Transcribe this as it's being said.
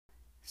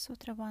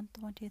Sutra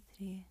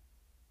 123.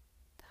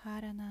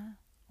 Dharana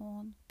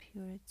on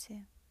purity.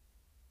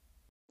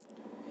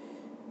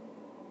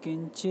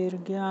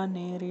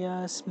 किञ्चिर्ज्ञानेर्या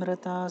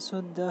स्मृता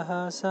शुद्धः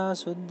सा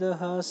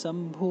शुद्धः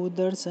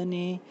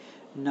शम्भुदर्शने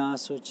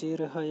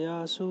नाशुचिर्हया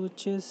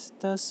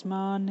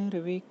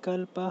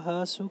शुचिस्तस्मान्निर्विकल्पः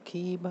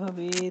सुखी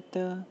भवेत्.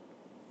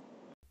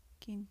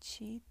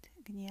 Kinchit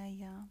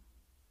Gnaya,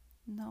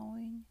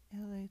 knowing a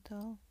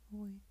little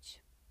which.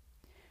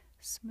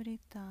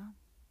 Smrita,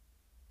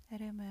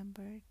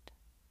 remembered.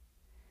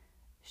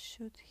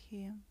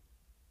 Shuddhi,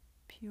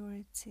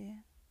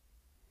 purity.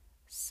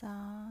 Sa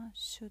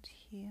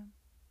Shuddhi,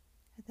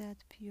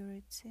 that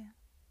purity.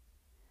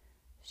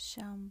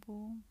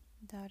 Shambhu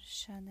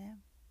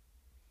Darshane,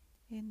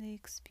 in the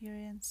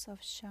experience of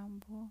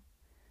Shambhu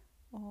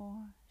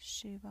or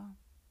Shiva.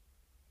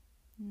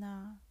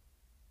 Na,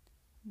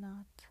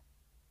 not.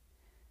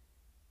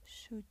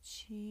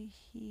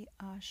 Shuchihi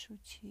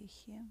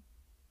Ashuchihi,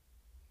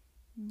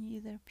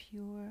 neither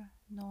pure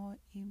nor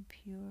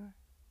impure.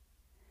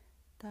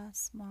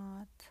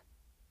 Tasmat,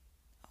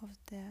 of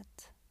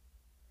that.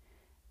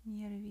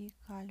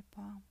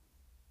 Nirvikalpa,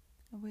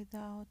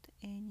 without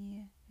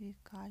any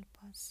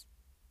vikalpas.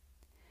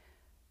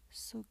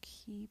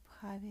 Sukhi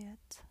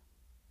Bhavet,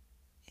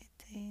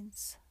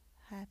 attains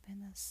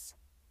happiness.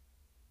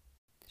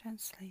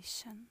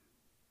 Translation.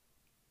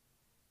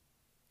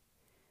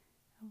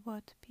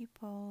 What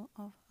people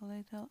of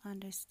little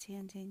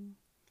understanding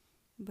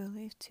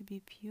believe to be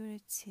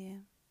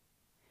purity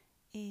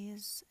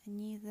is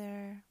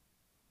neither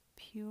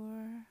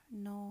pure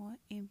nor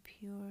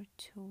impure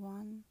to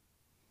one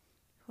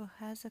who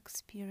has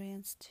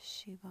experienced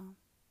Shiva.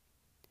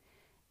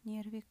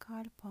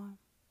 Nirvikalpa,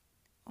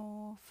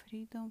 or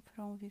freedom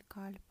from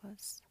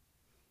vikalpas,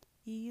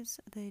 is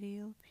the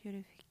real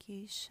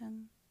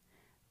purification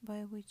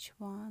by which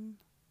one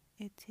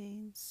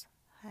attains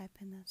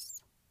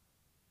happiness.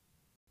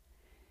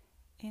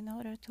 In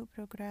order to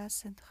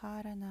progress in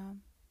dharana,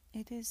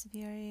 it is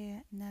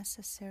very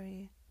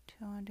necessary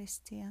to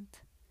understand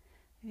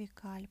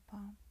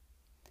vikalpa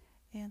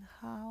and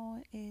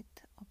how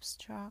it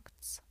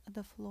obstructs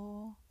the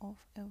flow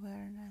of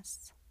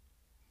awareness.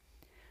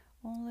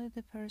 Only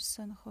the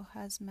person who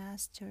has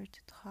mastered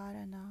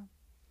dharana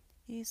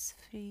is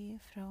free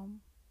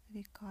from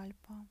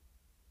vikalpa,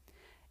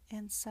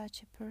 and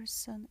such a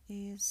person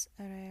is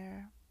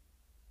rare.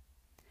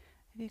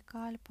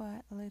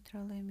 Vikalpa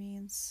literally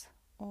means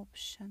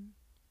option,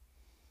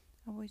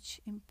 which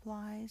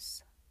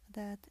implies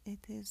that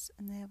it is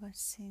never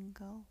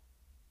single.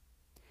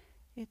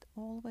 It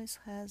always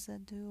has a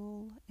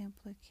dual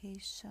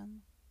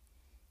implication,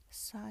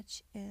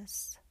 such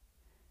as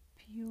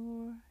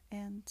pure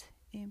and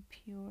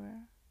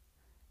impure,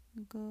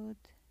 good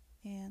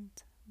and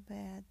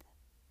bad,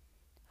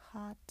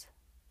 hot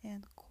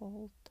and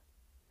cold,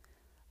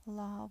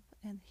 love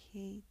and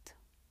hate,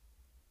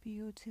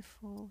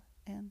 beautiful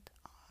and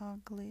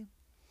ugly,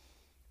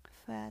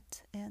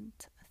 fat and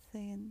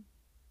thin,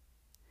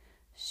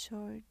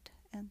 short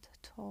and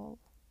tall.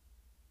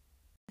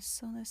 As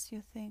soon as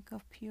you think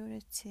of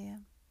purity,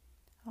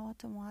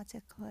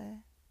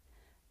 automatically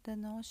the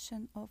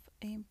notion of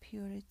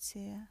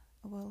impurity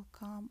will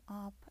come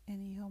up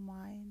in your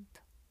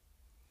mind.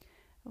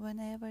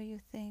 Whenever you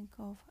think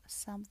of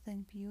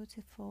something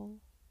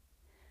beautiful,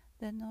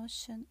 the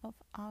notion of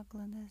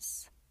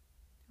ugliness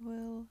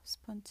will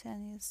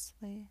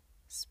spontaneously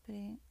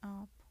spring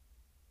up.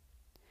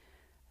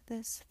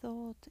 This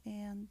thought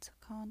and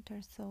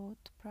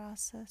counter-thought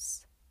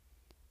process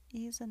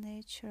is a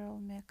natural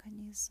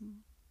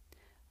mechanism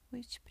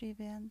which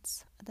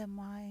prevents the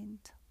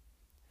mind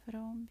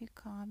from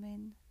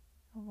becoming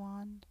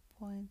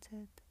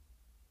one-pointed.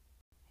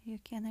 You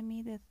can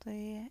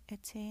immediately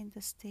attain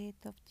the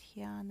state of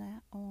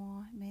dhyana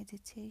or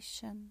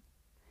meditation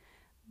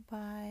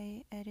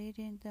by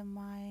reading the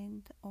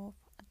mind of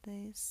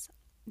these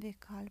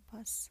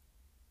vikalpas.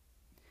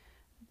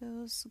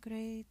 Those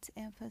great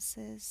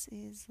emphasis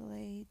is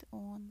laid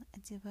on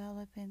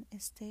developing a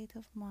state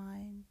of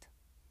mind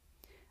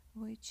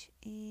which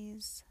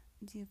is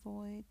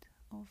devoid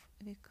of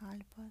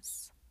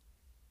vikalpas.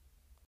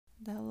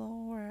 The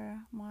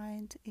lower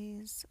mind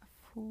is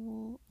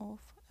full of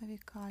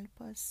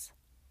vikalpas,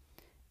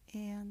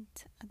 and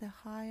the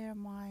higher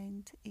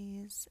mind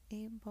is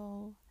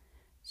able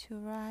to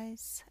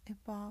rise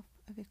above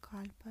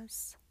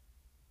vikalpas.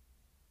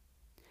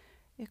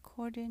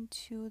 According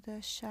to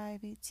the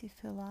Shaiviti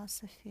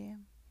philosophy,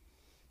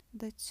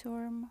 the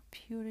term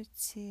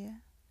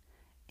purity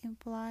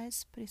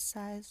implies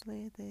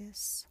precisely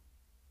this: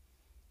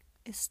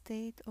 a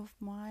state of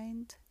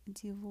mind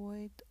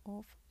devoid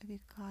of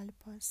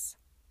vikalpas.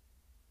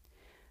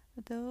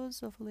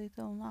 Those of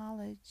little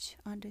knowledge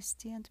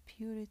understand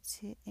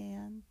purity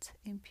and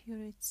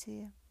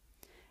impurity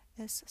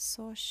as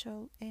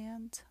social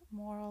and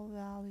moral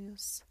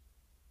values,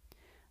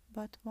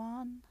 but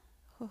one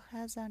who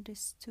has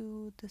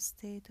understood the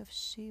state of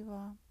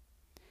Shiva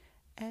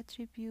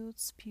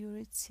attributes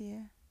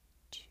purity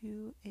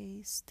to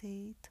a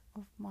state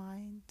of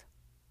mind.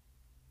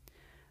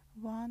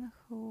 one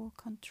who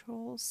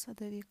controls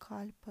the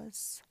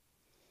vikalpas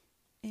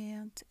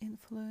and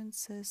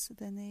influences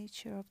the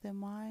nature of the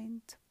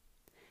mind,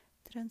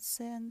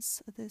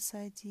 transcends these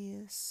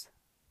ideas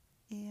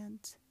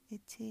and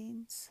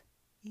attains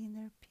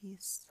inner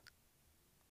peace.